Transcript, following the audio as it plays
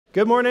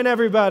Good morning,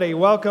 everybody.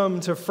 Welcome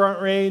to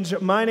Front Range.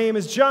 My name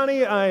is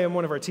Jonny. I am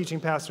one of our teaching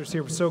pastors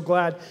here. We're so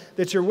glad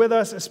that you're with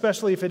us,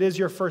 especially if it is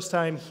your first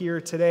time here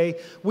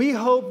today. We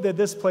hope that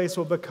this place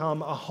will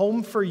become a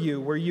home for you,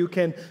 where you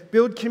can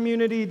build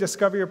community,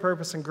 discover your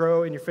purpose, and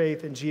grow in your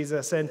faith in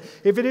Jesus. And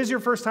if it is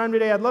your first time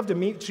today, I'd love to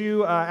meet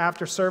you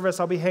after service.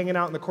 I'll be hanging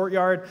out in the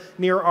courtyard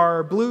near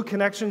our Blue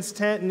Connections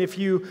tent. And if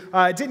you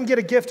didn't get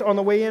a gift on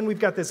the way in, we've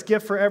got this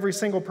gift for every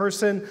single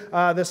person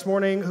this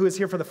morning who is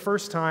here for the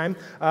first time.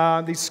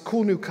 These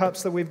cool new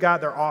cups that we've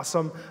got. They're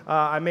awesome.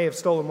 I may have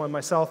stolen one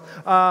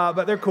myself,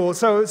 but they're cool.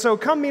 So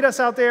come meet us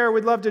out there.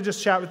 We'd love to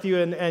just chat with you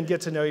and get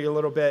to know you a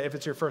little bit if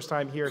it's your first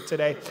time here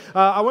today.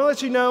 I want to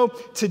let you know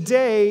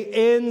today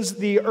ends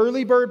the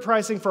early bird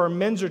pricing for our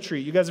men's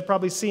retreat. You guys have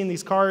probably seen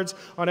these cards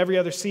on every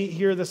other seat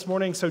here this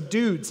morning. So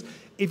dudes,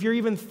 if you're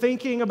even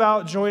thinking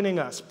about joining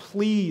us,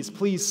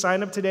 please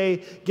sign up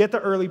today. Get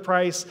the early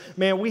price.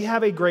 Man, we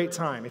have a great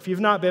time. If you've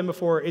not been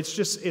before,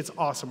 it's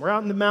awesome. We're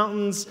out in the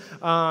mountains.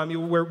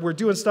 We're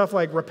doing stuff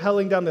like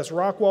rappelling down this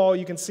rock wall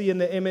you can see in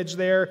the image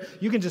there.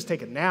 You can just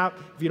take a nap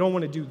if you don't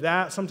want to do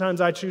that.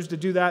 Sometimes I choose to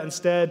do that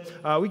instead.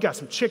 We got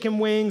some chicken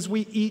wings.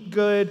 We eat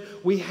good.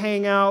 We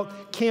hang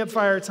out.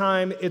 Campfire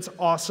time. It's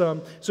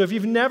awesome. So if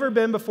you've never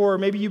been before,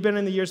 maybe you've been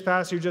in the years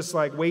past, you're just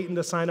like waiting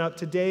to sign up.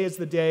 Today is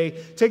the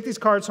day. Take these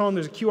cards home.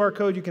 There's a QR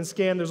code you can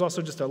scan. There's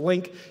also just a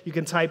link you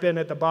can type in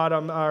at the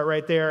bottom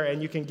right there,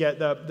 and you can get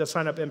the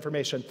sign-up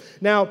information.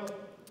 Now,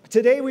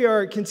 today we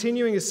are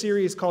continuing a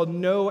series called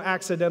No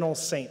Accidental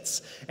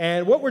Saints.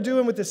 And what we're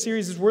doing with this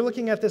series is we're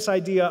looking at this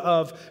idea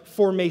of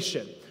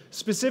formation,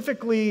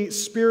 specifically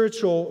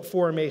spiritual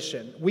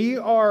formation. We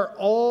are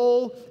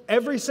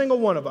every single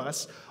one of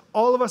us,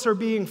 all of us are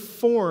being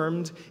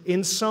formed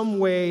in some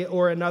way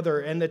or another.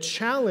 And the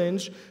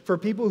challenge for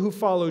people who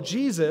follow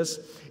Jesus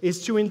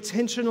is to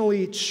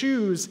intentionally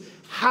choose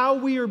how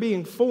we are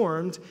being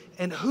formed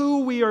and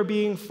who we are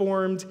being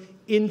formed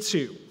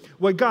into.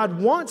 What God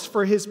wants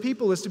for his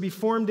people is to be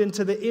formed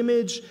into the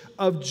image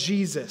of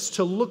Jesus,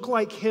 to look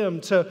like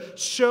him, to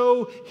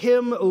show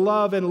him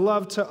love and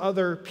love to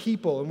other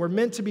people. And we're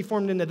meant to be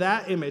formed into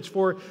that image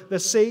for the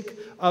sake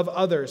of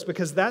others,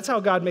 because that's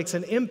how God makes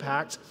an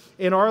impact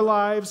in our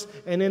lives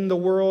and in the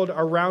world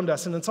around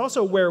us. And it's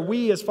also where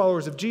we, as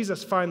followers of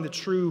Jesus, find the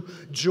true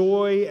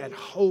joy and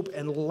hope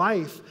and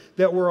life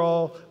that we're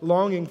all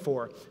longing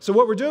for. So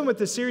what we're doing with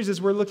this series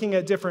is we're looking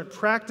at different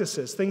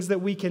practices, things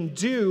that we can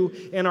do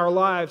in our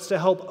lives to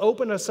help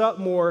open us up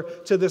more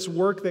to this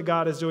work that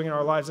God is doing in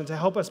our lives and to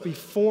help us be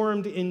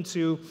formed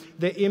into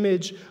the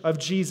image of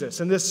Jesus.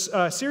 And this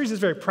series is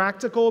very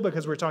practical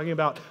because we're talking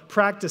about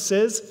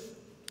practices.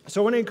 So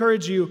I want to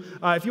encourage you,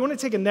 if you want to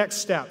take a next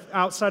step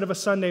outside of a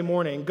Sunday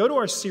morning, go to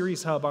our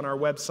series hub on our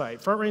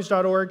website,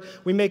 frontrange.org.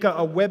 We make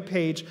a web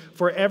page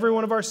for every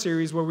one of our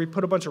series where we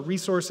put a bunch of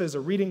resources,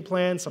 a reading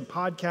plan, some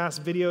podcasts,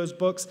 videos,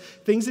 books,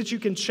 things that you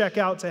can check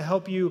out to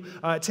help you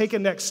take a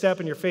next step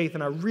in your faith.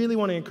 And I really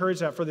want to encourage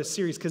that for this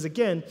series because,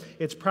 again,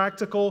 it's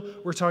practical.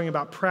 We're talking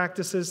about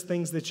practices,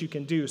 things that you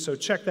can do. So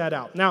check that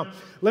out. Now,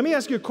 let me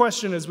ask you a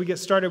question as we get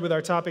started with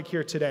our topic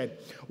here today.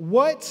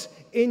 What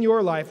in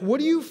your life, what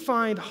do you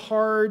find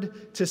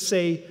hard to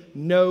say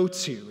no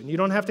to? And you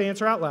don't have to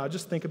answer out loud.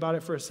 Just think about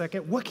it for a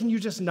second. What can you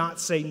just not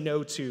say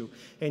no to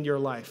in your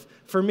life?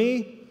 For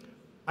me,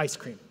 ice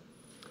cream.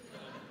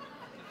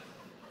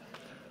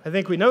 I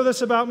think we know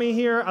this about me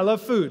here. I love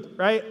food,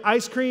 right?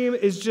 Ice cream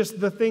is just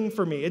the thing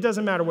for me. It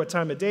doesn't matter what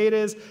time of day it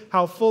is,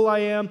 how full I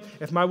am.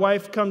 If my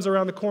wife comes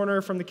around the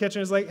corner from the kitchen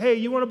and is like, hey,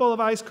 you want a bowl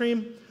of ice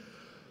cream?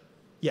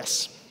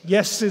 Yes.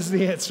 Yes is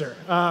the answer.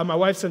 My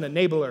wife's an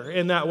enabler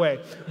in that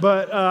way,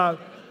 but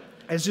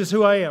it's just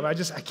who I am. I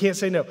can't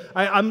say no.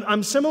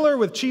 I'm similar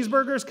with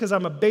cheeseburgers because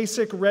I'm a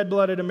basic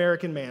red-blooded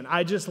American man.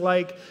 I just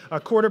like a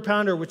quarter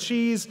pounder with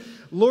cheese.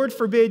 Lord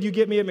forbid you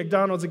get me at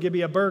McDonald's and give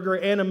me a burger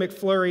and a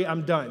McFlurry.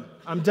 I'm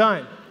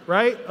done.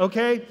 Right?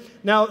 Okay?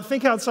 Now,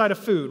 think outside of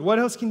food. What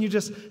else can you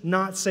just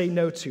not say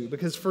no to?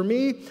 Because for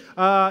me,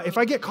 if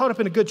I get caught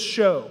up in a good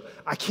show,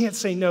 I can't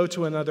say no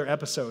to another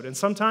episode. And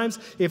sometimes,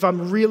 if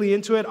I'm really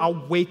into it,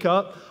 I'll wake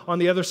up on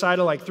the other side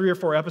of like 3 or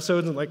 4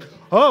 episodes and like,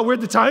 oh,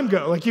 where'd the time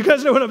go? Like, you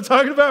guys know what I'm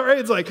talking about, right?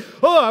 It's like,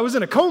 oh, I was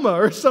in a coma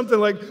or something.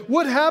 Like,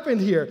 what happened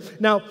here?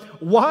 Now,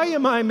 why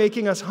am I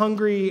making us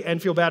hungry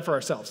and feel bad for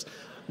ourselves?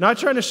 Not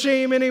trying to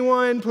shame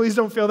anyone. Please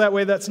don't feel that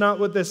way. That's not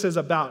what this is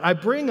about. I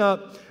bring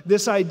up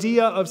this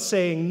idea of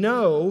saying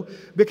no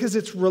because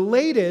it's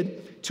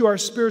related to our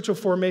spiritual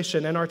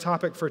formation and our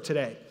topic for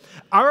today.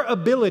 Our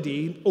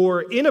ability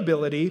or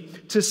inability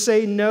to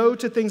say no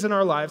to things in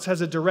our lives has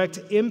a direct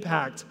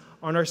impact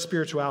on our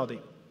spirituality.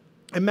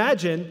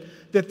 Imagine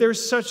that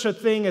there's such a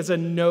thing as a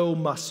no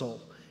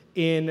muscle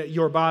in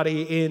your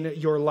body, in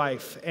your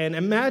life. And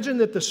imagine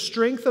that the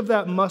strength of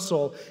that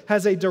muscle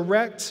has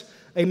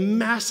a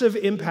massive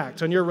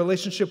impact on your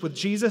relationship with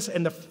Jesus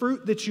and the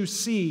fruit that you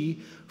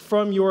see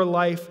from your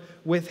life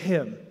with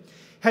him.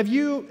 Have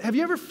you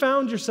ever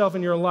found yourself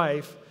in your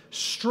life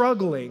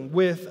struggling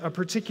with a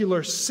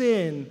particular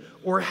sin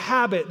or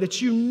habit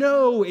that you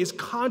know is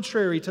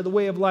contrary to the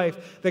way of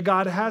life that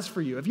God has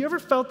for you. Have you ever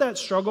felt that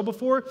struggle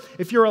before?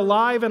 If you're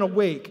alive and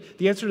awake,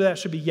 the answer to that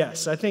should be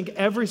yes. I think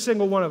every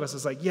single one of us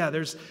is like, yeah,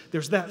 there's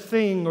that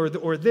thing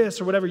or this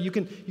or whatever. You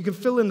can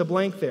fill in the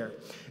blank there.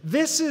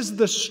 This is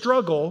the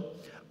struggle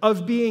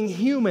of being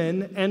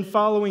human and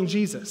following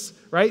Jesus,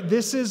 right?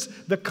 This is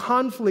the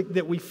conflict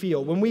that we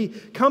feel. When we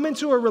come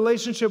into a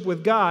relationship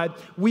with God,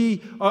 we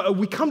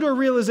come to a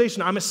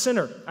realization, I'm a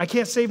sinner. I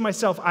can't save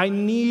myself. I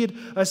need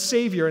a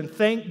Savior. And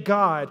thank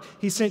God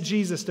He sent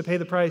Jesus to pay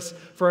the price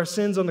for our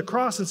sins on the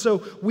cross. And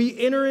so we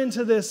enter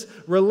into this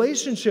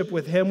relationship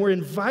with Him. We're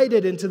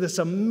invited into this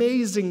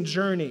amazing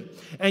journey.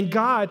 And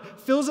God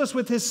fills us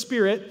with His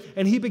Spirit,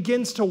 and He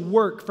begins to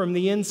work from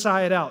the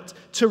inside out,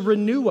 to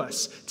renew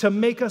us, to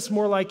make us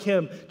more like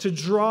Him, to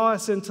draw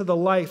us into the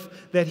life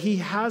that He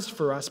has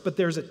for us, but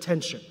there's a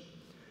tension.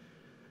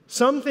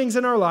 Some things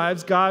in our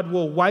lives God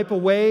will wipe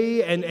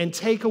away and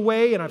take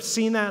away, and I've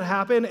seen that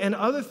happen, and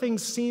other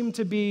things seem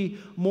to be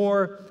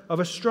more of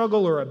a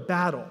struggle or a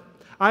battle.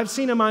 I've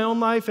seen in my own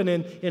life and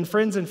in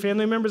friends and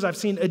family members, I've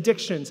seen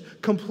addictions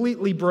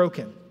completely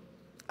broken.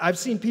 I've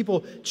seen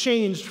people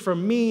changed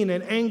from mean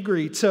and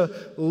angry to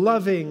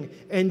loving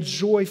and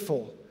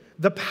joyful.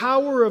 The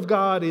power of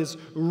God is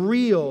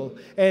real,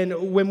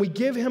 and when we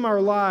give Him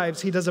our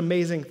lives, He does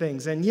amazing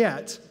things. And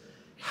yet,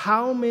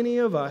 how many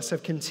of us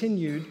have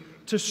continued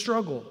to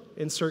struggle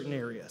in certain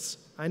areas?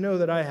 I know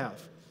that I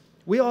have.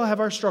 We all have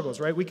our struggles,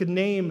 right? We could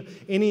name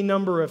any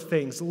number of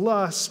things: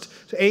 lust,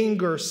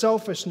 anger,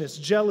 selfishness,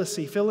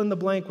 jealousy, fill in the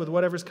blank with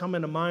whatever's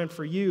coming to mind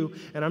for you,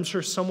 and I'm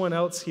sure someone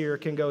else here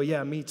can go,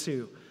 yeah, me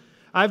too.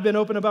 I've been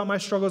open about my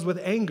struggles with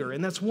anger,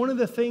 and that's one of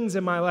the things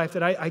in my life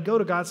that I go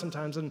to God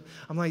sometimes, and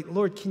I'm like,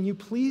 Lord, can you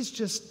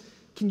just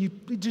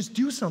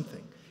do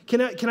something? Can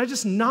I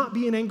just not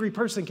be an angry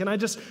person? Can I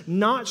just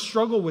not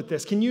struggle with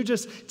this? Can you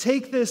just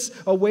take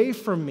this away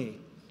from me?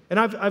 And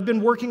I've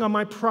been working on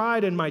my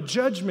pride and my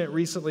judgment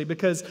recently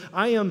because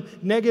I am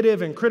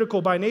negative and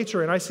critical by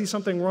nature, and I see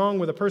something wrong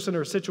with a person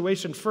or a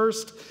situation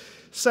first,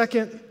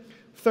 second,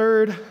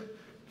 third,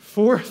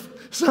 fourth,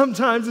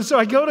 sometimes. And so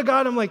I go to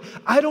God, I'm like,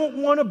 I don't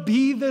want to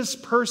be this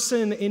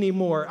person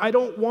anymore. I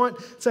don't want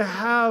to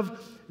have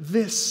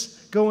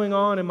this going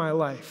on in my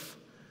life.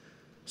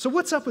 So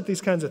what's up with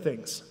these kinds of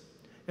things?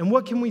 And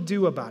what can we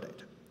do about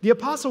it? The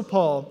Apostle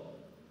Paul,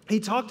 he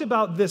talked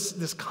about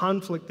this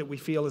conflict that we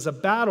feel as a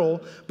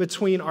battle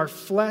between our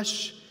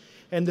flesh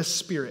and the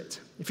Spirit.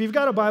 If you've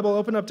got a Bible,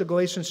 open up to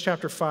Galatians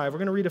chapter 5. We're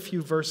going to read a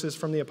few verses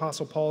from the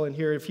Apostle Paul in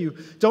here. If you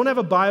don't have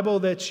a Bible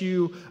that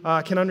you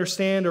can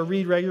understand or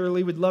read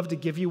regularly, we'd love to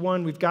give you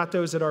one. We've got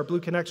those at our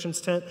Blue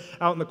Connections tent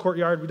out in the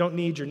courtyard. We don't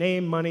need your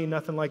name, money,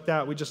 nothing like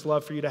that. We just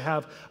love for you to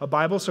have a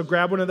Bible. So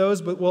grab one of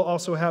those, but we'll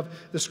also have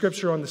the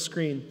scripture on the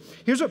screen.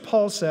 Here's what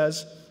Paul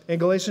says in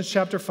Galatians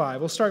chapter 5.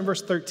 We'll start in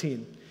verse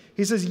 13.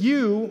 He says,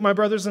 you, my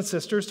brothers and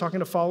sisters, talking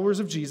to followers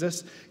of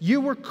Jesus,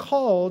 you were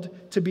called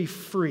to be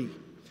free.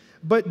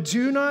 But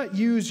do not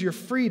use your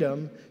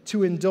freedom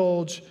to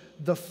indulge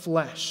the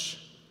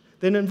flesh.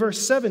 Then in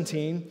verse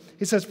 17,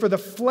 he says, for the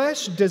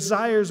flesh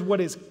desires what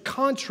is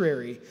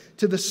contrary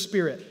to the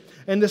Spirit,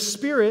 and the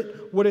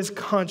Spirit what is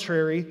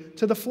contrary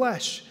to the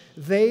flesh.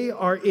 They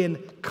are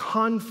in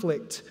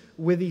conflict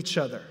with each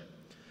other.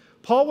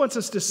 Paul wants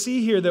us to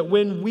see here that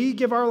when we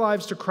give our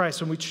lives to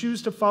Christ, when we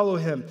choose to follow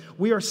Him,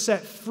 we are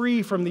set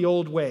free from the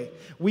old way.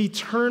 We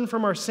turn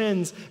from our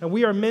sins, and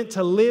we are meant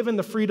to live in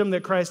the freedom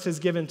that Christ has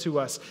given to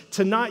us,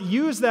 to not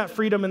use that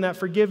freedom and that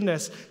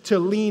forgiveness to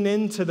lean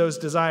into those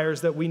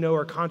desires that we know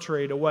are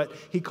contrary to what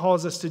He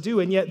calls us to do.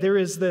 And yet there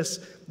is this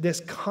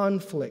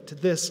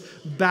conflict, this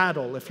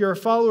battle. If you're a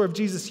follower of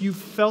Jesus, you've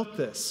felt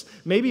this,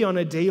 maybe on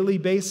a daily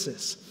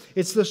basis.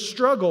 It's the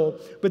struggle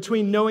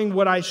between knowing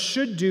what I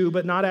should do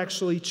but not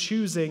actually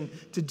choosing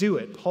to do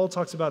it. Paul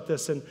talks about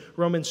this in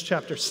Romans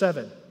chapter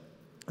 7.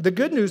 The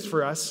good news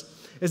for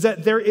us is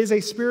that there is a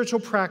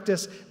spiritual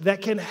practice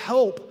that can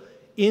help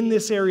in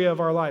this area of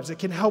our lives. It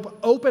can help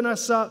open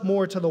us up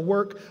more to the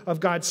work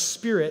of God's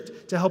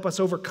Spirit to help us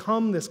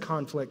overcome this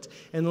conflict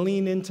and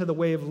lean into the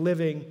way of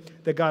living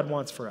that God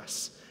wants for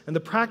us. And the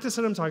practice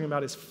that I'm talking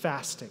about is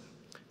fasting.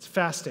 It's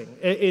fasting.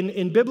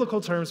 In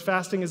biblical terms,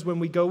 fasting is when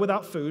we go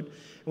without food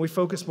and we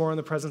focus more on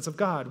the presence of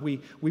God. We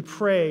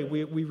pray,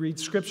 we read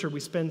Scripture, we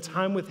spend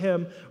time with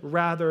Him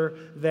rather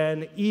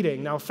than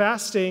eating. Now,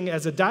 fasting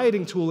as a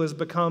dieting tool has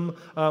become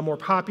more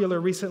popular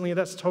recently.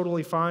 That's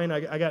totally fine.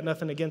 I got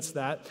nothing against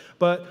that.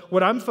 But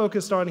what I'm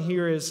focused on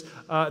here is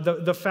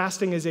the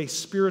fasting is a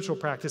spiritual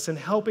practice and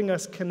helping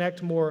us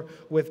connect more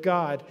with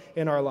God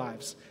in our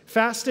lives.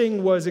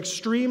 Fasting was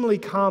extremely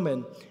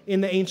common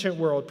in the ancient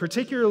world,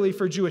 particularly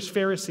for Jewish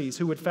Pharisees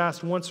who would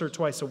fast once or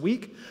twice a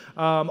week.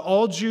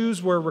 All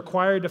Jews were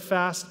required to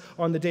fast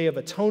on the Day of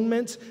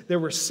Atonement. There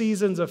were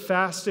seasons of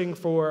fasting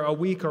for a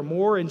week or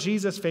more, and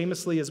Jesus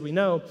famously, as we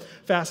know,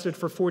 fasted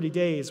for 40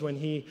 days when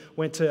he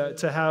went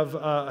to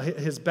have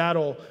his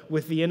battle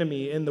with the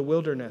enemy in the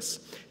wilderness.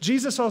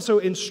 Jesus also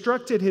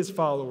instructed his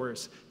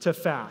followers to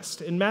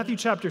fast. In Matthew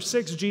chapter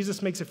 6,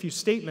 Jesus makes a few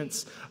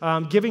statements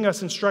giving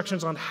us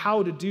instructions on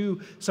how to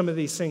do some of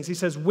these things. He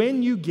says,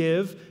 when you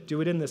give,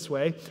 do it in this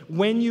way.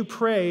 When you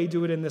pray,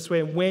 do it in this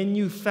way. And when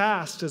you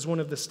fast is one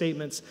of the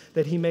statements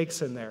that he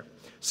makes in there.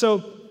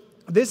 So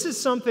this is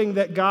something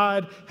that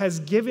God has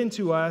given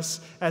to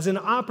us as an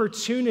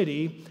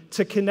opportunity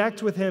to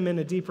connect with him in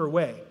a deeper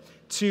way,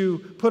 to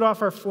put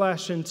off our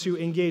flesh and to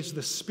engage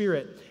the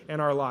Spirit in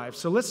our lives.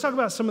 So let's talk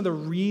about some of the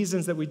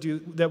reasons that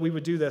we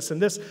would do this.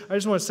 And this, I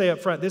just want to say up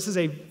front, this is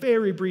a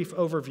very brief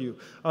overview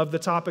of the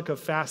topic of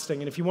fasting.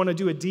 And if you want to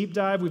do a deep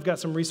dive, we've got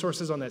some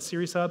resources on that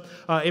Series Hub,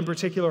 in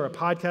particular a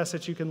podcast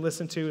that you can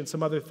listen to and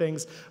some other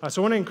things.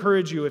 So I want to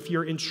encourage you, if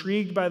you're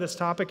intrigued by this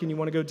topic and you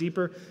want to go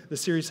deeper, the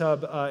Series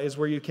Hub is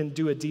where you can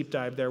do a deep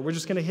dive there. We're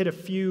just going to hit a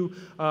few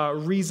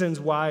reasons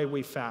why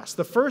we fast.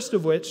 The first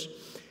of which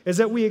is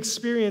that we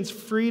experience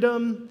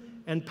freedom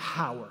and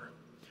power.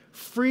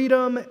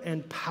 Freedom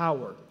and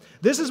power.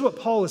 This is what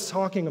Paul is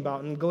talking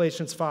about in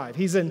Galatians 5.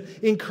 He's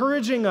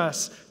encouraging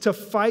us to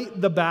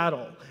fight the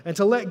battle and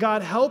to let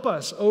God help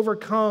us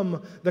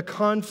overcome the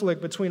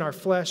conflict between our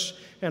flesh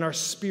and our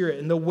spirit.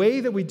 And the way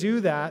that we do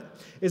that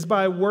is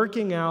by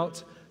working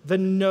out the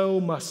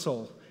no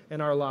muscle in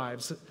our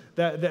lives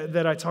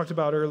that I talked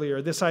about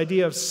earlier, this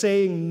idea of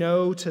saying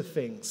no to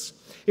things.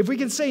 If we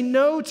can say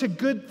no to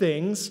good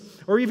things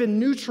or even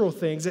neutral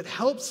things, it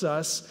helps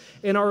us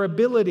in our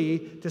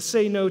ability to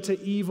say no to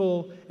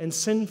evil and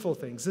sinful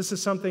things. This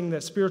is something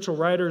that spiritual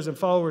writers and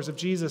followers of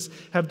Jesus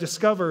have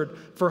discovered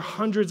for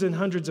hundreds and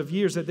hundreds of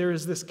years, that there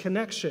is this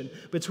connection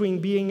between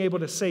being able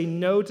to say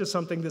no to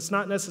something that's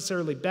not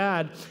necessarily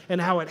bad and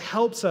how it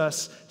helps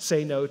us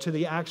say no to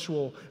the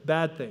actual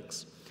bad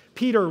things.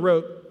 Peter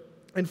wrote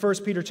in 1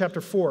 Peter chapter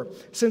 4,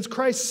 since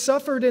Christ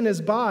suffered in his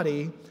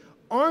body,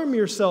 arm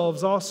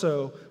yourselves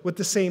also with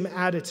the same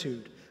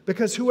attitude,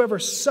 because whoever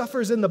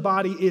suffers in the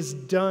body is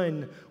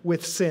done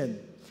with sin.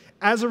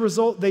 As a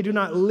result, they do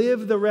not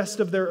live the rest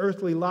of their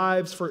earthly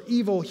lives for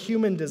evil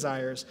human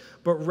desires,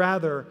 but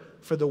rather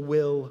for the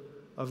will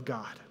of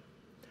God.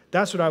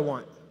 That's what I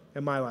want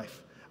in my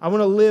life. I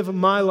want to live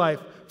my life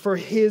for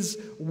his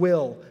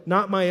will,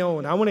 not my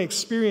own. I want to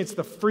experience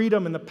the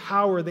freedom and the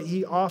power that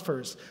he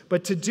offers.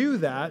 But to do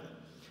that,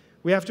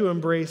 we have to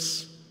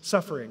embrace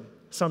suffering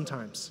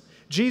sometimes.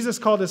 Jesus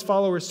called his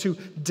followers to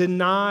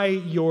deny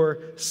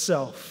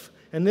yourself.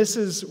 And this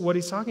is what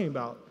he's talking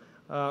about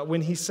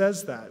when he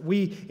says that.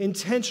 We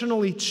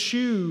intentionally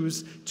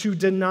choose to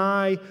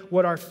deny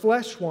what our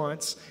flesh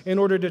wants in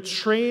order to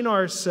train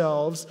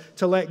ourselves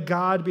to let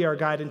God be our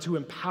guide and to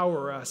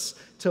empower us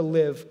to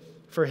live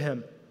for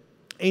him.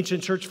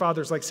 Ancient church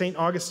fathers like St.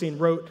 Augustine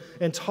wrote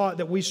and taught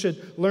that we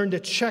should learn to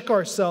check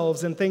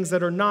ourselves in things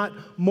that are not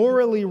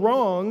morally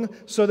wrong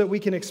so that we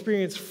can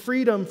experience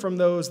freedom from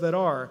those that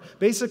are.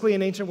 Basically,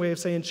 an ancient way of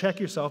saying check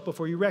yourself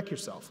before you wreck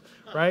yourself,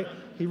 right?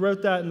 He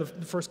wrote that in the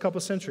first couple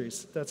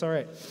centuries. That's all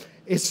right.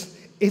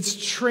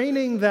 It's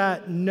training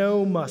that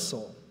no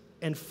muscle,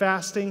 and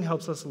fasting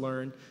helps us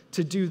learn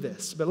to do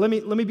this. But let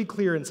me be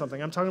clear in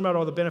something. I'm talking about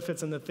all the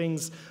benefits and the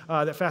things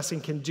that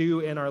fasting can do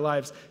in our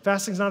lives.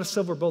 Fasting is not a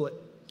silver bullet.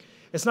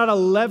 It's not a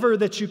lever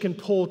that you can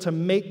pull to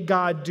make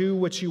God do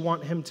what you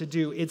want him to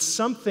do. It's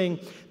something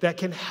that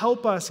can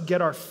help us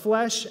get our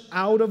flesh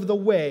out of the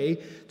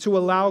way to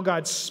allow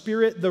God's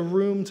Spirit the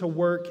room to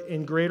work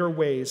in greater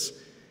ways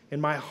in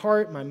my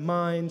heart, my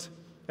mind,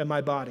 and my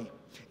body.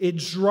 It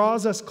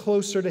draws us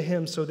closer to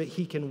him so that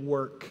he can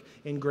work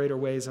in greater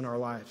ways in our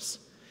lives.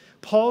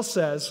 Paul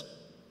says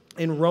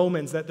in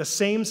Romans that the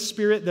same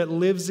Spirit that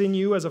lives in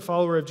you as a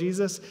follower of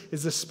Jesus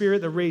is the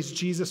Spirit that raised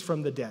Jesus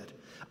from the dead.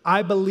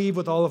 I believe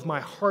with all of my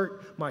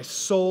heart, my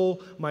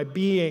soul, my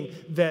being,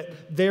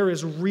 that there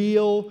is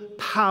real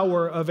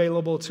power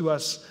available to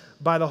us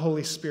by the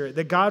Holy Spirit,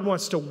 that God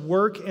wants to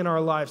work in our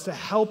lives to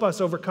help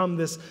us overcome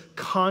this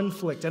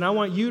conflict. And I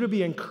want you to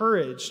be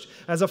encouraged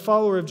as a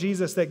follower of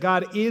Jesus that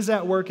God is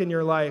at work in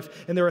your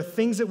life, and there are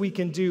things that we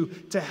can do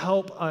to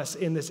help us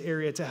in this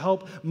area, to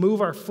help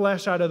move our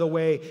flesh out of the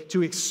way,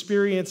 to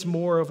experience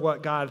more of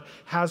what God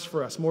has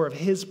for us, more of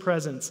his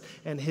presence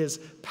and his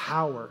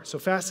power. So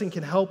fasting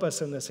can help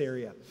us in this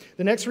area.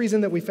 The next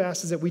reason that we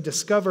fast is that we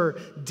discover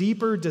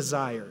deeper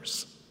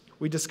desires.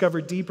 We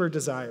discover deeper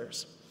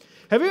desires.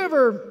 Have you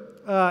ever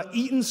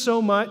eaten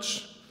so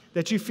much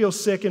that you feel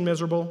sick and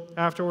miserable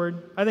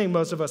afterward? I think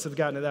most of us have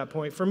gotten to that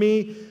point. For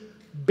me,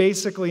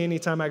 basically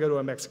anytime I go to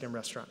a Mexican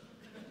restaurant,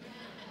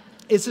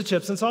 it's the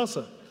chips and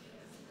salsa.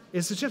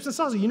 It's the chips and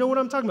salsa. You know what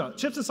I'm talking about.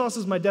 Chips and salsa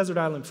is my desert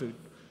island food.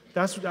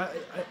 That's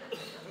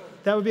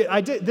that would be.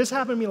 This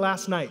happened to me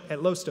last night at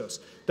Lostos.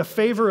 The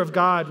favor of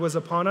God was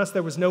upon us.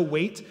 There was no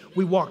wait.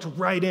 We walked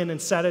right in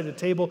and sat at a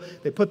table.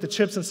 They put the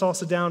chips and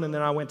salsa down, and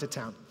then I went to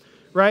town.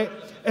 right?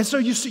 And so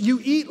you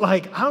eat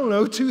like, I don't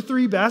know,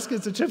 2-3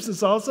 baskets of chips and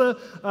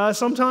salsa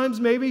sometimes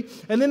maybe,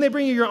 and then they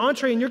bring you your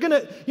entree, and you're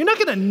not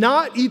gonna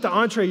not eat the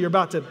entree you're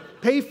about to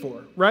pay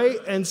for, right?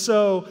 And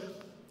so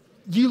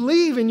you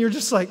leave and you're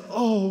just like,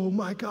 oh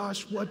my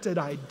gosh, what did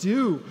I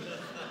do?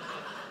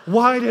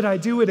 Why did I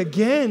do it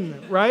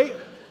again, right?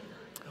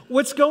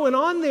 What's going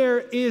on there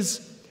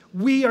is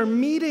we are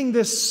meeting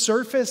this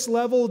surface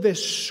level,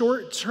 this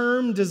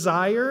short-term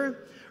desire,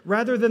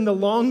 rather than the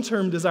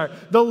long-term desire.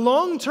 The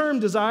long-term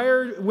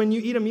desire when you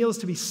eat a meal is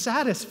to be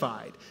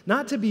satisfied,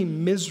 not to be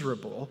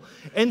miserable.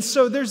 And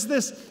so there's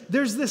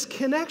this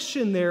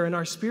connection there in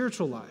our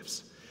spiritual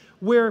lives,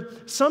 where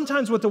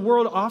sometimes what the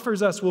world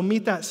offers us will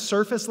meet that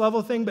surface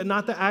level thing, but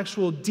not the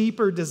actual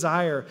deeper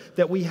desire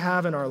that we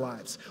have in our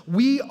lives.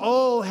 We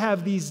all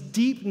have these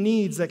deep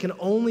needs that can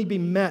only be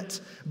met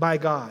by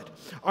God.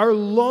 Our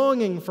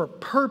longing for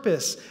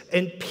purpose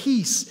and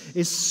peace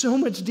is so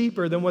much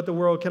deeper than what the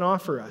world can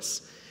offer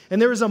us.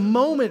 And there is a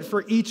moment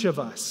for each of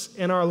us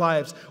in our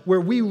lives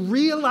where we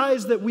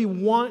realize that we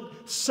want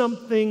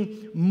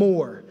something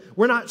more.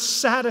 We're not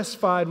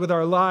satisfied with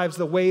our lives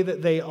the way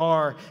that they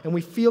are, and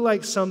we feel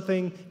like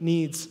something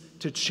needs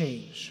to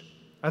change.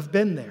 I've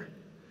been there.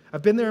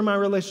 I've been there in my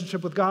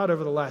relationship with God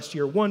over the last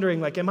year, wondering,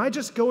 like, am I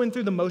just going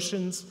through the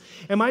motions?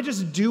 Am I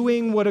just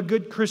doing what a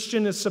good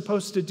Christian is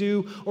supposed to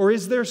do? Or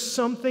is there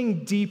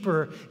something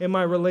deeper in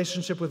my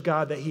relationship with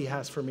God that He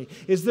has for me?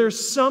 Is there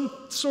some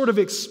sort of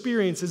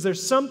experience? Is there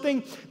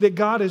something that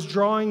God is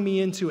drawing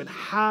me into, and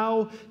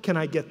how can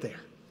I get there?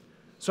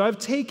 So I've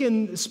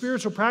taken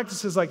spiritual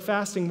practices like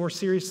fasting more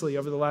seriously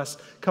over the last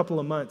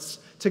couple of months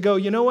to go,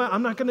 you know what?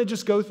 I'm not going to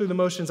just go through the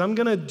motions. I'm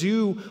going to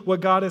do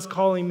what God is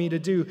calling me to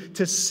do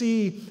to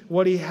see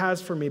what He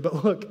has for me.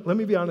 But look, let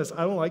me be honest.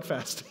 I don't like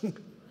fasting,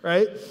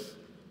 right?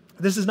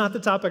 This is not the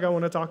topic I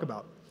want to talk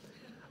about.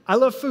 I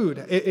love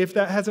food, if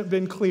that hasn't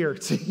been clear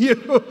to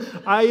you.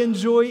 I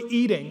enjoy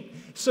eating.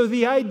 So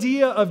the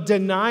idea of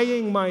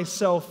denying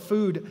myself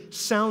food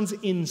sounds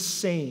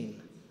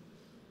insane.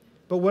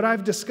 But what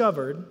I've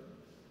discovered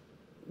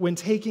when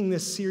taking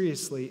this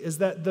seriously is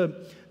that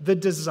the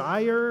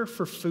desire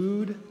for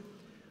food,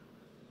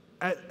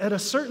 at a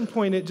certain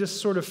point, it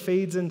just sort of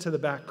fades into the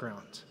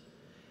background.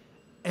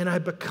 And I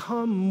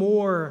become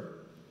more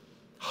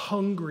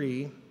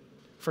hungry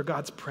for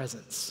God's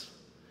presence,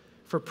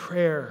 for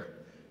prayer,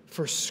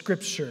 for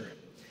Scripture.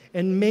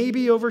 And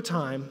maybe over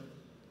time,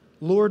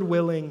 Lord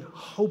willing,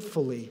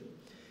 hopefully,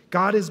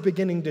 God is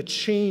beginning to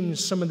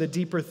change some of the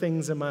deeper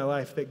things in my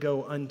life that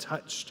go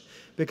untouched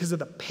because of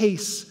the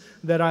pace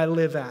that I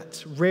live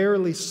at,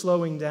 rarely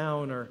slowing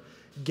down or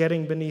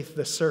getting beneath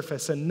the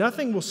surface. And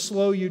nothing will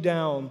slow you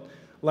down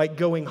like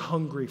going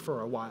hungry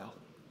for a while.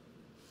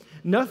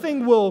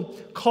 Nothing will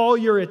call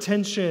your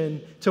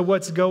attention to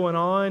what's going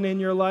on in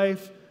your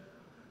life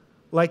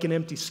like an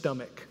empty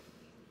stomach.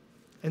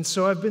 And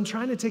so I've been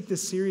trying to take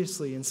this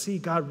seriously and see,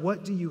 God,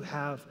 what do you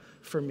have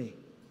for me?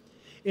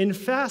 In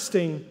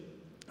fasting,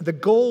 the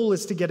goal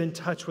is to get in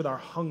touch with our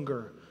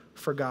hunger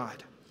for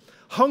God.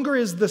 Hunger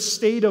is the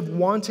state of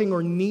wanting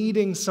or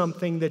needing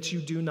something that you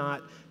do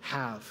not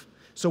have.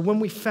 So when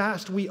we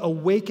fast, we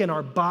awaken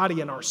our body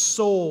and our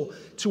soul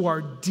to our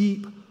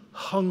deep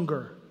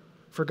hunger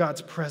for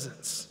God's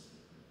presence.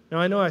 Now,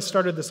 I know I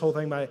started this whole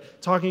thing by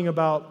talking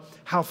about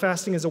how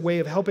fasting is a way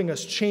of helping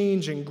us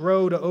change and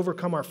grow to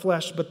overcome our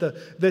flesh, but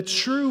the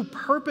true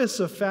purpose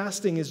of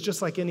fasting is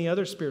just like any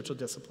other spiritual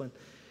discipline.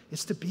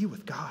 It's to be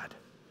with God.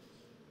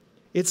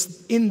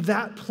 It's in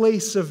that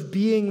place of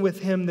being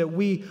with Him that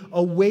we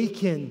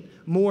awaken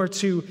more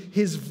to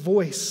His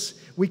voice.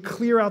 We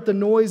clear out the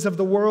noise of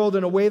the world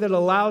in a way that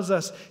allows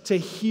us to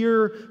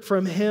hear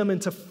from Him and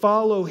to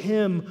follow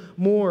Him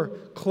more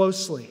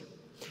closely.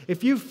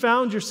 If you've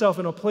found yourself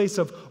in a place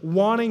of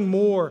wanting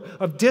more,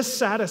 of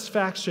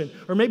dissatisfaction,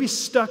 or maybe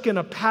stuck in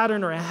a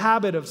pattern or a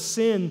habit of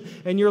sin,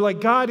 and you're like,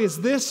 God, is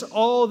this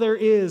all there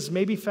is?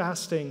 Maybe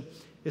fasting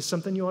is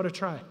something you ought to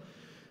try.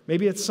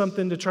 Maybe it's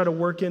something to try to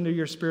work into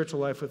your spiritual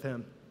life with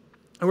Him.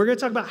 And we're going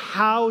to talk about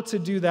how to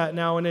do that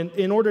now. And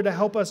in order to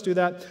help us do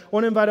that, I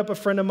want to invite up a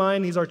friend of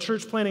mine. He's our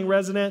church planning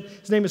resident.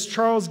 His name is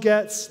Charles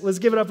Getz. Let's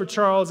give it up for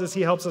Charles as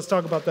he helps us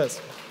talk about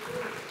this.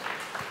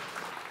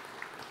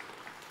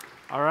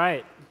 All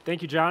right.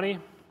 Thank you, Johnny.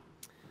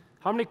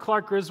 How many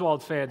Clark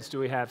Griswold fans do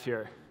we have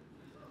here?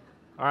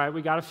 All right,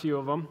 we got a few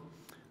of them.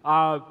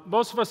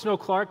 Most of us know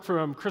Clark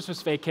from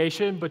Christmas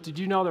Vacation, but did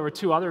you know there were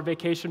 2 other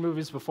vacation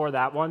movies before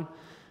that one?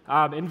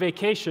 In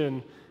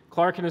Vacation,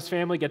 Clark and his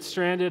family get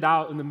stranded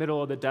out in the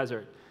middle of the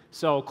desert.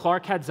 So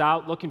Clark heads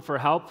out looking for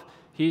help.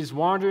 He's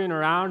wandering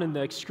around in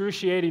the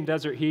excruciating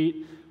desert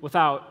heat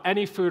without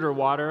any food or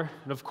water,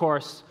 and of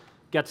course,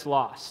 gets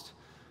lost.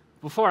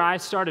 Before I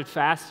started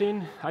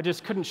fasting, I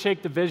just couldn't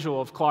shake the visual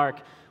of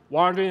Clark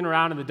wandering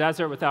around in the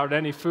desert without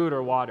any food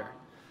or water.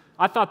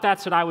 I thought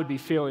that's what I would be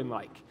feeling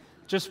like,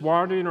 just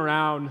wandering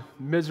around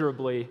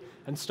miserably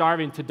and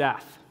starving to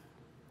death.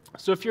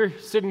 So if you're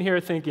sitting here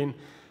thinking,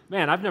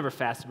 man, I've never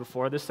fasted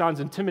before, this sounds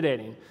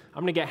intimidating,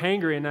 I'm going to get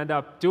hangry and end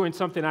up doing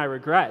something I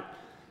regret,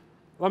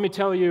 let me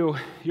tell you,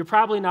 you're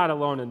probably not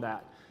alone in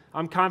that.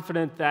 I'm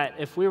confident that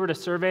if we were to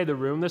survey the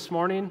room this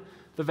morning,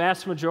 the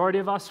vast majority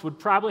of us would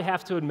probably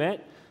have to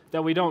admit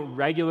that we don't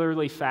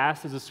regularly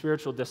fast as a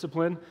spiritual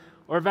discipline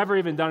or have ever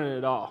even done it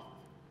at all.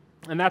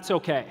 And that's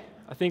okay.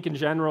 I think in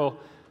general,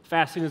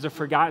 fasting is a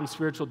forgotten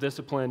spiritual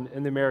discipline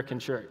in the American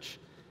church.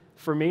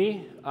 For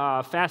me,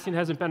 fasting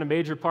hasn't been a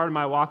major part of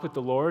my walk with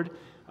the Lord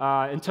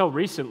until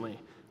recently.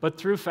 But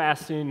through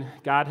fasting,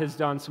 God has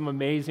done some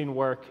amazing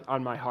work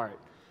on my heart.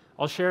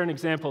 I'll share an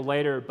example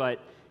later, but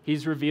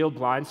He's revealed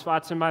blind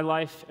spots in my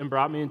life and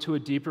brought me into a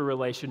deeper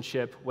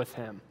relationship with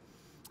Him.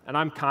 And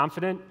I'm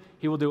confident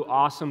He will do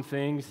awesome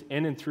things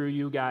in and through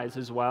you guys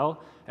as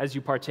well as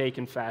you partake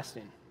in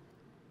fasting.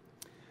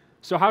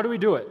 So how do we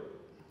do it?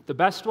 The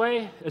best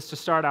way is to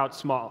start out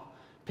small.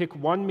 Pick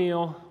one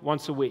meal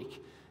once a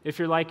week. If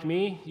you're like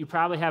me, you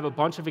probably have a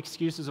bunch of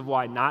excuses of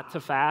why not to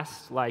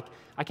fast, like,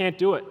 I can't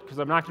do it because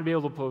I'm not going to be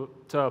able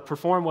to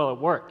perform well at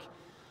work.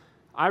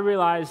 I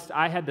realized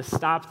I had to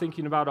stop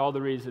thinking about all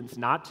the reasons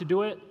not to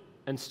do it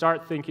and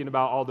start thinking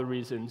about all the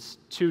reasons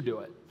to do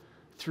it.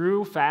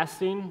 Through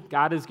fasting,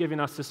 God is giving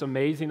us this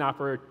amazing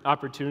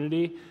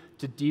opportunity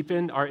to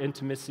deepen our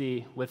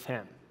intimacy with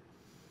Him.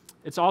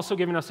 It's also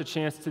giving us a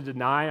chance to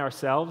deny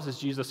ourselves, as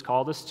Jesus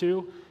called us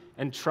to,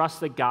 and trust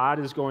that God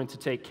is going to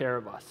take care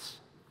of us.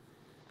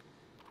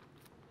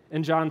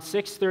 In John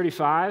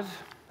 6:35,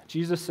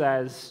 Jesus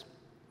says,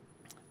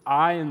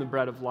 I am the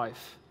bread of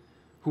life.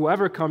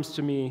 Whoever comes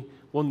to me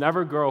will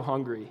never grow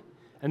hungry,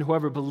 and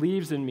whoever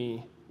believes in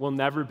me will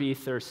never be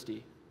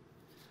thirsty.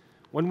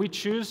 When we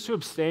choose to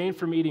abstain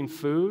from eating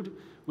food,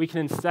 we can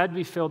instead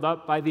be filled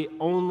up by the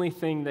only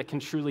thing that can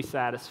truly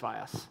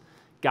satisfy us,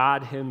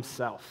 God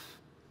Himself.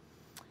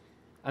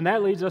 And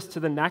that leads us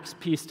to the next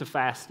piece to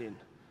fasting.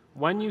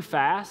 When you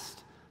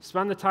fast,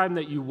 spend the time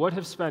that you would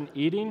have spent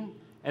eating,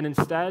 and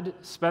instead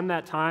spend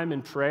that time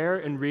in prayer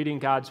and reading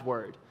God's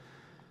Word.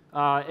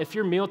 If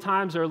your meal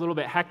times are a little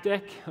bit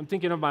hectic, I'm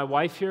thinking of my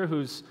wife here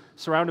who's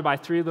surrounded by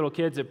 3 little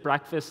kids at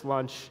breakfast,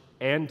 lunch,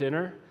 and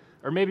dinner,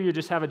 or maybe you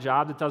just have a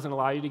job that doesn't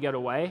allow you to get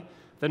away,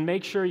 then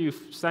make sure you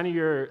center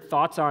your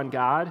thoughts on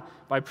God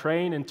by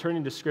praying and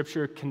turning to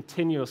Scripture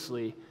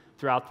continuously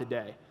throughout the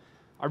day.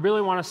 I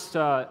really want us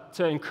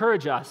to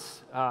encourage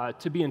us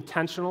to be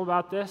intentional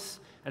about this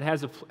and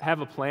have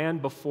a plan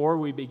before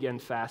we begin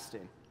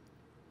fasting.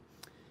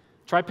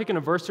 Try picking a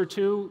verse or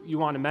two you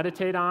want to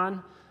meditate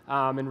on,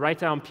 and write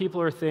down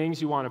people or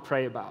things you want to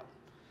pray about.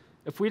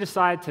 If we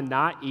decide to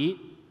not eat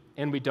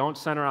and we don't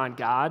center on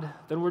God,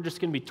 then we're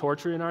just going to be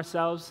torturing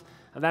ourselves,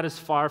 and that is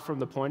far from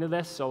the point of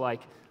this, so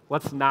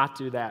let's not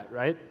do that,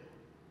 right?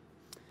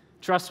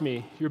 Trust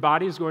me, your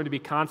body is going to be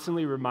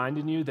constantly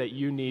reminding you that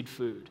you need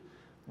food.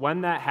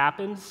 When that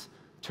happens,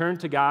 turn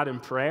to God in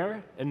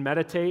prayer and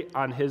meditate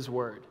on His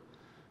Word.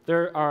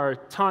 There are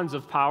tons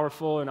of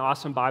powerful and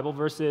awesome Bible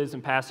verses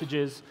and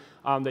passages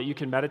that you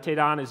can meditate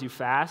on as you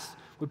fast.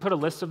 We put a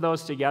list of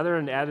those together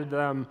and added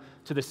them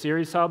to the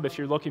series hub if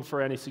you're looking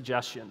for any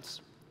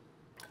suggestions.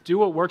 Do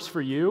what works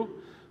for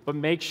you, but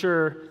make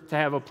sure to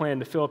have a plan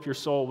to fill up your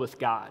soul with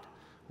God.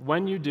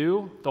 When you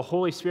do, the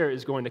Holy Spirit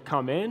is going to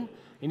come in,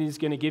 and He's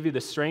going to give you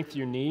the strength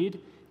you need,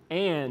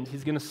 and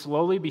He's going to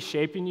slowly be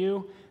shaping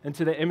you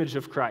into the image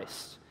of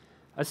Christ.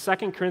 As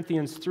 2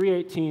 Corinthians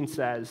 3:18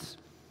 says,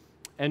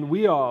 and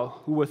we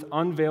all, who with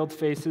unveiled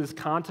faces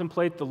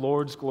contemplate the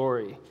Lord's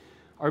glory,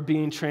 are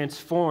being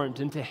transformed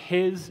into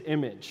His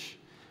image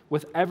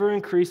with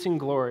ever-increasing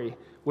glory,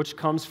 which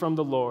comes from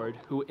the Lord,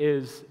 who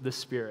is the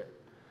Spirit.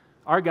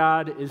 Our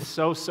God is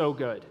so, so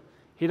good.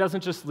 He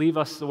doesn't just leave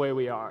us the way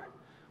we are.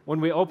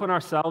 When we open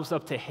ourselves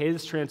up to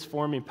His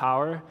transforming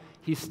power,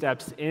 He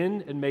steps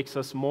in and makes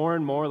us more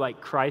and more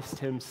like Christ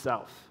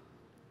Himself.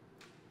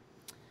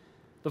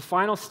 The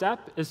final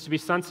step is to be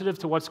sensitive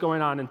to what's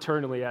going on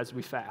internally as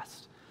we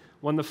fast.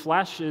 When the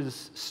flesh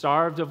is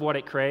starved of what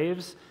it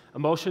craves,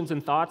 emotions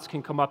and thoughts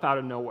can come up out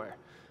of nowhere.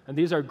 And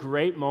these are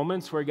great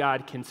moments where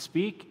God can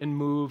speak and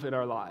move in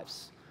our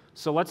lives.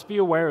 So let's be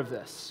aware of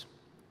this.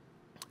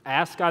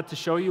 Ask God to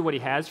show you what He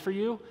has for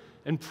you,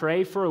 and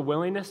pray for a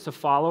willingness to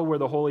follow where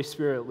the Holy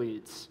Spirit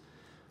leads.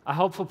 A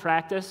helpful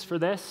practice for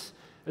this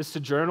is to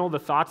journal the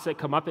thoughts that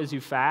come up as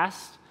you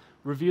fast,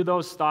 review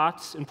those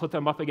thoughts and put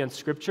them up against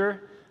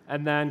Scripture,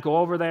 and then go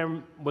over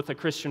them with a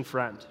Christian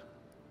friend.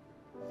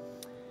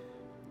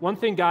 One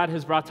thing God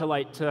has brought to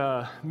light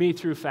to me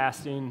through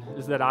fasting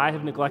is that I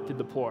have neglected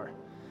the poor.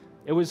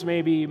 It was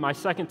maybe my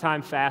second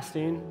time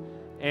fasting,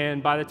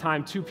 and by the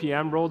time 2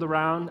 p.m. rolled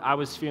around, I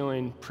was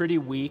feeling pretty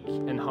weak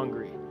and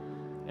hungry.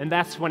 And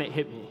that's when it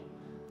hit me.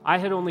 I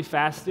had only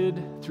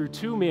fasted through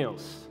 2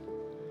 meals,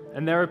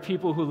 and there are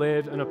people who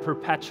live in a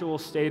perpetual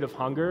state of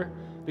hunger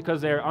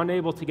because they are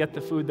unable to get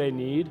the food they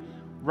need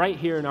right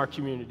here in our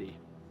community.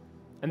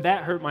 And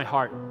that hurt my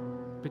heart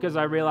because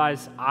I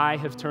realized I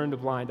have turned a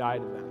blind eye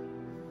to them.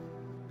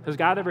 Has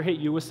God ever hit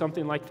you with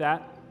something like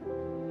that?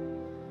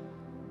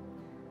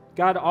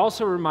 God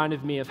also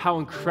reminded me of how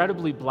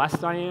incredibly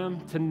blessed I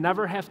am to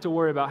never have to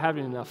worry about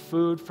having enough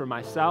food for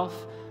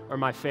myself or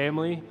my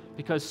family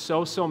because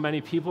so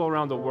many people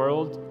around the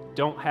world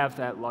don't have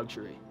that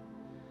luxury.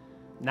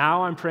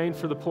 Now I'm praying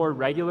for the poor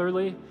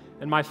regularly,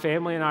 and my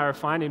family and I are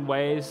finding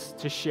ways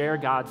to share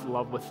God's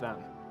love with them.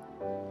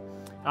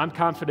 I'm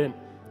confident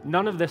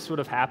none of this would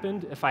have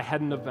happened if I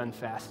hadn't have been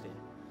fasting.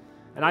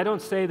 And I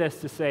don't say this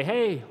to say,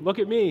 hey, look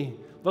at me,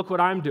 look what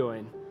I'm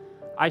doing.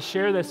 I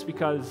share this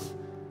because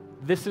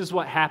this is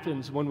what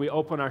happens when we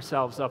open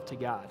ourselves up to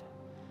God.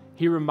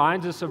 He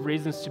reminds us of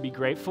reasons to be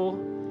grateful,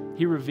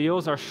 He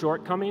reveals our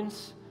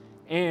shortcomings,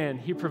 and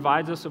He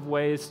provides us of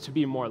ways to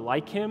be more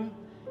like Him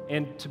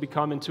and to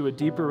become into a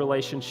deeper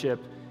relationship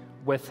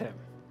with Him.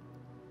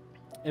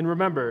 And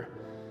remember,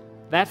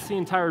 that's the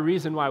entire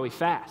reason why we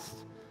fast.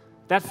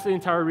 That's the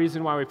entire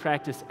reason why we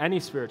practice any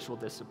spiritual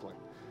discipline.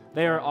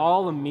 They are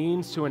all a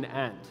means to an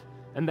end.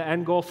 And the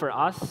end goal for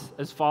us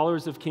as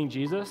followers of King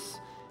Jesus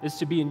is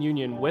to be in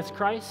union with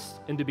Christ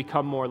and to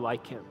become more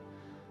like Him,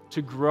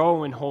 to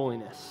grow in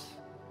holiness,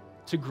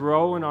 to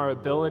grow in our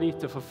ability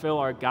to fulfill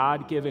our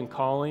God-given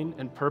calling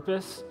and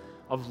purpose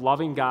of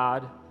loving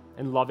God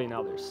and loving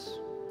others.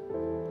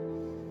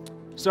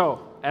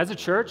 So, as a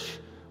church,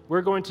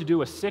 we're going to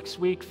do a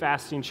 6-week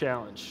fasting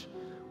challenge.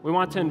 We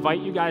want to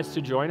invite you guys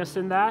to join us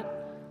in that.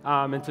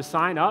 And to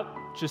sign up,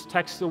 just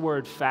text the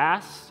word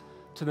FAST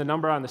to the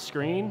number on the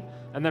screen,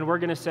 and then we're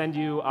going to send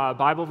you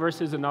Bible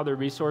verses and other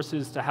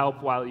resources to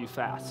help while you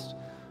fast.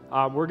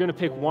 We're going to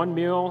pick one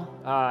meal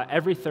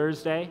every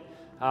Thursday.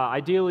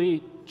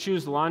 Ideally,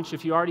 choose lunch.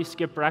 If you already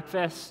skipped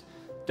breakfast,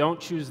 don't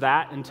choose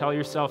that and tell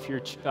yourself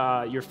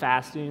you're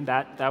fasting.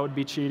 That would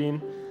be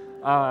cheating.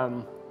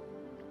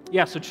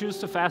 So choose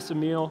to fast a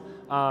meal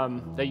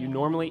that you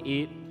normally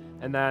eat,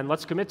 and then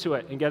let's commit to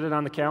it and get it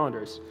on the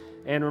calendars.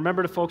 And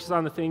remember to focus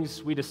on the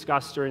things we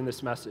discussed during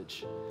this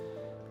message.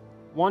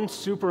 One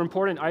super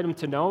important item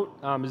to note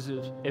is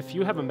if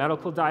you have a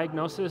medical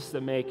diagnosis that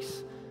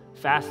makes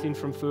fasting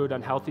from food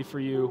unhealthy for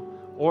you,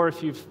 or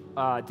if you've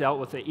dealt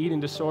with an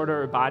eating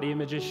disorder or body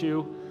image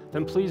issue,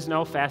 then please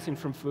know fasting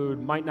from food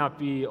might not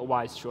be a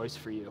wise choice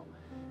for you.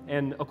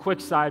 And a quick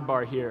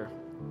sidebar here.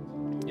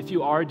 If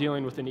you are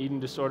dealing with an eating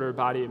disorder or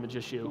body image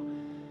issue,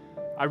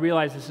 I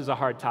realize this is a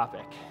hard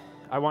topic.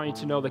 I want you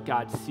to know that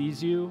God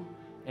sees you,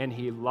 and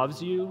He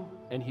loves you,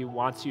 and He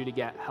wants you to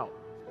get help.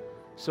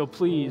 So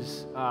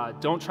please,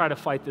 don't try to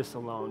fight this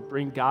alone.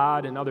 Bring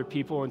God and other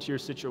people into your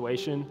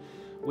situation.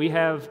 We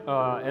have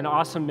an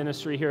awesome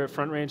ministry here at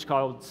Front Range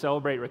called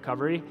Celebrate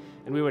Recovery,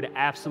 and we would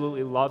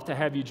absolutely love to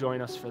have you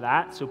join us for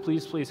that. So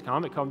please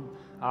come.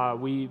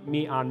 We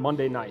meet on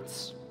Monday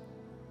nights.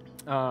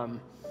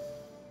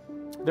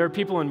 There are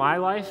people in my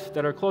life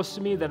that are close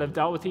to me that have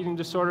dealt with eating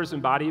disorders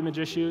and body image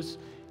issues,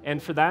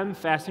 and for them,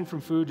 fasting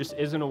from food just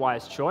isn't a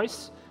wise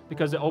choice,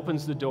 because it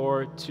opens the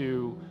door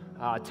to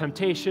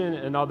temptation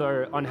and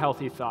other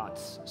unhealthy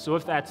thoughts. So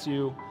if that's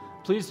you,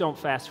 please don't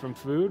fast from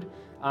food.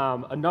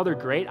 Another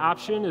great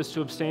option is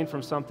to abstain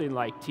from something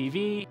like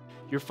TV,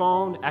 your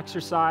phone,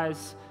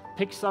 exercise.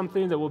 Pick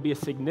something that will be a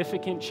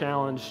significant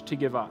challenge to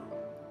give up.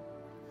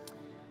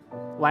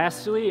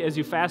 Lastly, as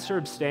you fast or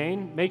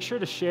abstain, make sure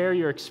to share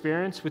your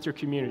experience with your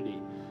community.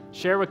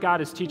 Share what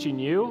God is teaching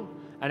you,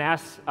 and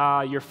ask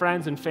your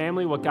friends and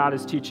family what God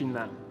is teaching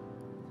them.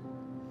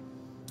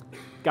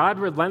 God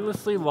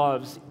relentlessly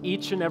loves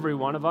each and every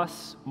one of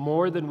us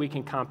more than we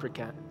can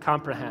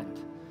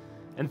comprehend.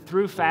 And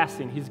through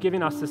fasting, He's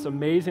giving us this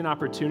amazing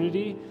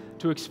opportunity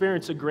to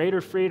experience a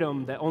greater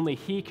freedom that only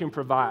He can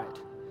provide.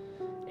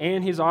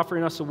 And He's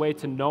offering us a way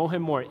to know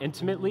Him more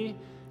intimately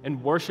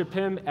and worship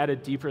Him at a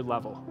deeper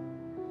level.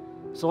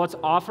 So let's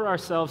offer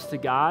ourselves to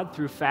God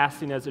through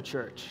fasting as a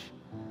church.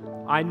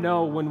 I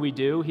know when we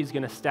do, He's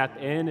going to step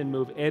in and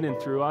move in and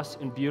through us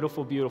in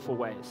beautiful, beautiful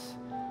ways,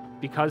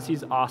 because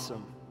He's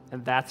awesome.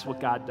 And that's what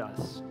God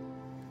does.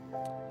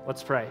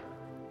 Let's pray.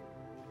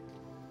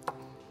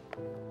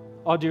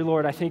 Oh, dear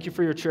Lord, I thank You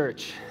for Your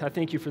church. I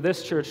thank You for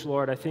this church,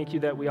 Lord. I thank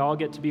You that we all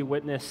get to be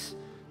witness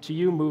to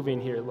You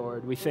moving here,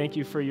 Lord. We thank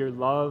You for Your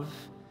love,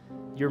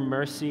 Your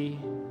mercy,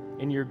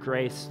 and Your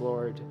grace,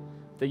 Lord,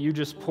 that You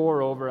just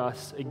pour over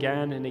us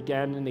again and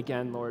again and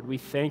again, Lord. We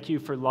thank You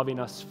for loving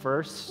us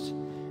first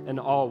and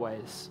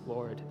always,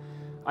 Lord.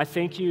 I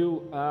thank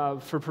You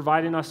for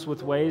providing us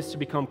with ways to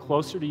become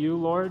closer to You,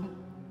 Lord,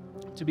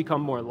 to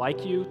become more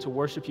like You, to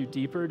worship You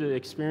deeper, to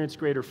experience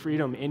greater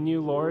freedom in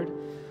You, Lord.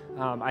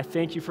 I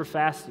thank You for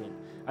fasting.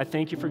 I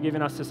thank You for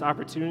giving us this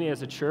opportunity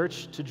as a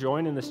church to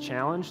join in this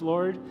challenge,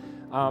 Lord.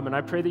 And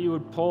I pray that You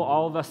would pull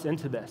all of us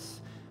into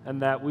this,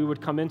 and that we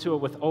would come into it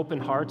with open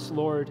hearts,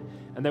 Lord,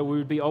 and that we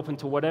would be open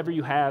to whatever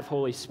You have,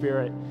 Holy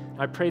Spirit.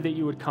 I pray that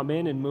You would come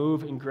in and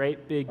move in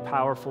great, big,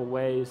 powerful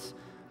ways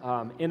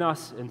in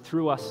us and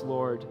through us,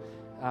 Lord.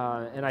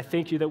 And I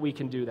thank You that we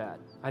can do that.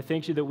 I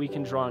thank You that we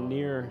can draw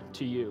near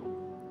to You.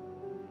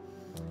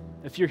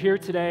 If you're here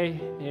today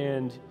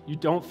and you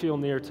don't feel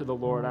near to the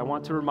Lord, I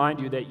want to remind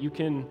you that you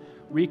can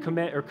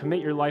recommit or commit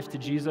your life to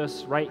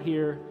Jesus right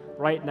here,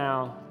 right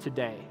now,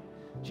 today.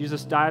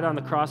 Jesus died on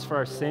the cross for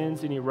our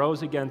sins, and He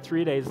rose again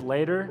 3 days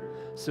later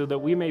so that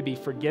we may be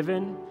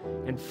forgiven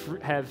and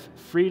have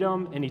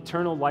freedom and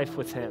eternal life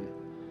with Him.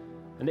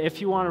 And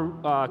if you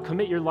want to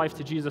commit your life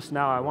to Jesus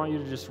now, I want you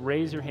to just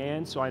raise your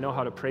hand so I know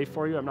how to pray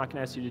for you. I'm not going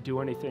to ask you to do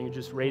anything. You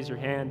just raise your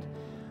hand,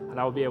 and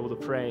I will be able to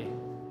pray.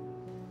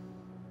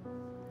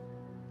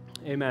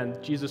 Amen.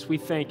 Jesus, we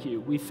thank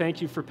you. We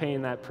thank you for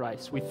paying that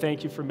price. We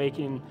thank you for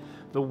making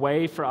the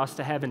way for us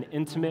to have an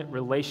intimate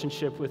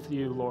relationship with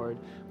you, Lord.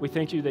 We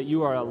thank you that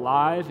you are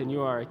alive and you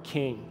are a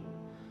king.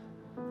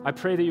 I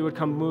pray that you would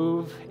come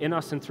move in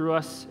us and through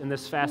us in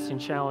this fasting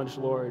challenge,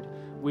 Lord.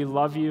 We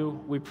love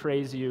you. We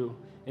praise you.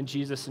 In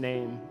Jesus'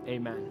 name,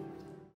 amen.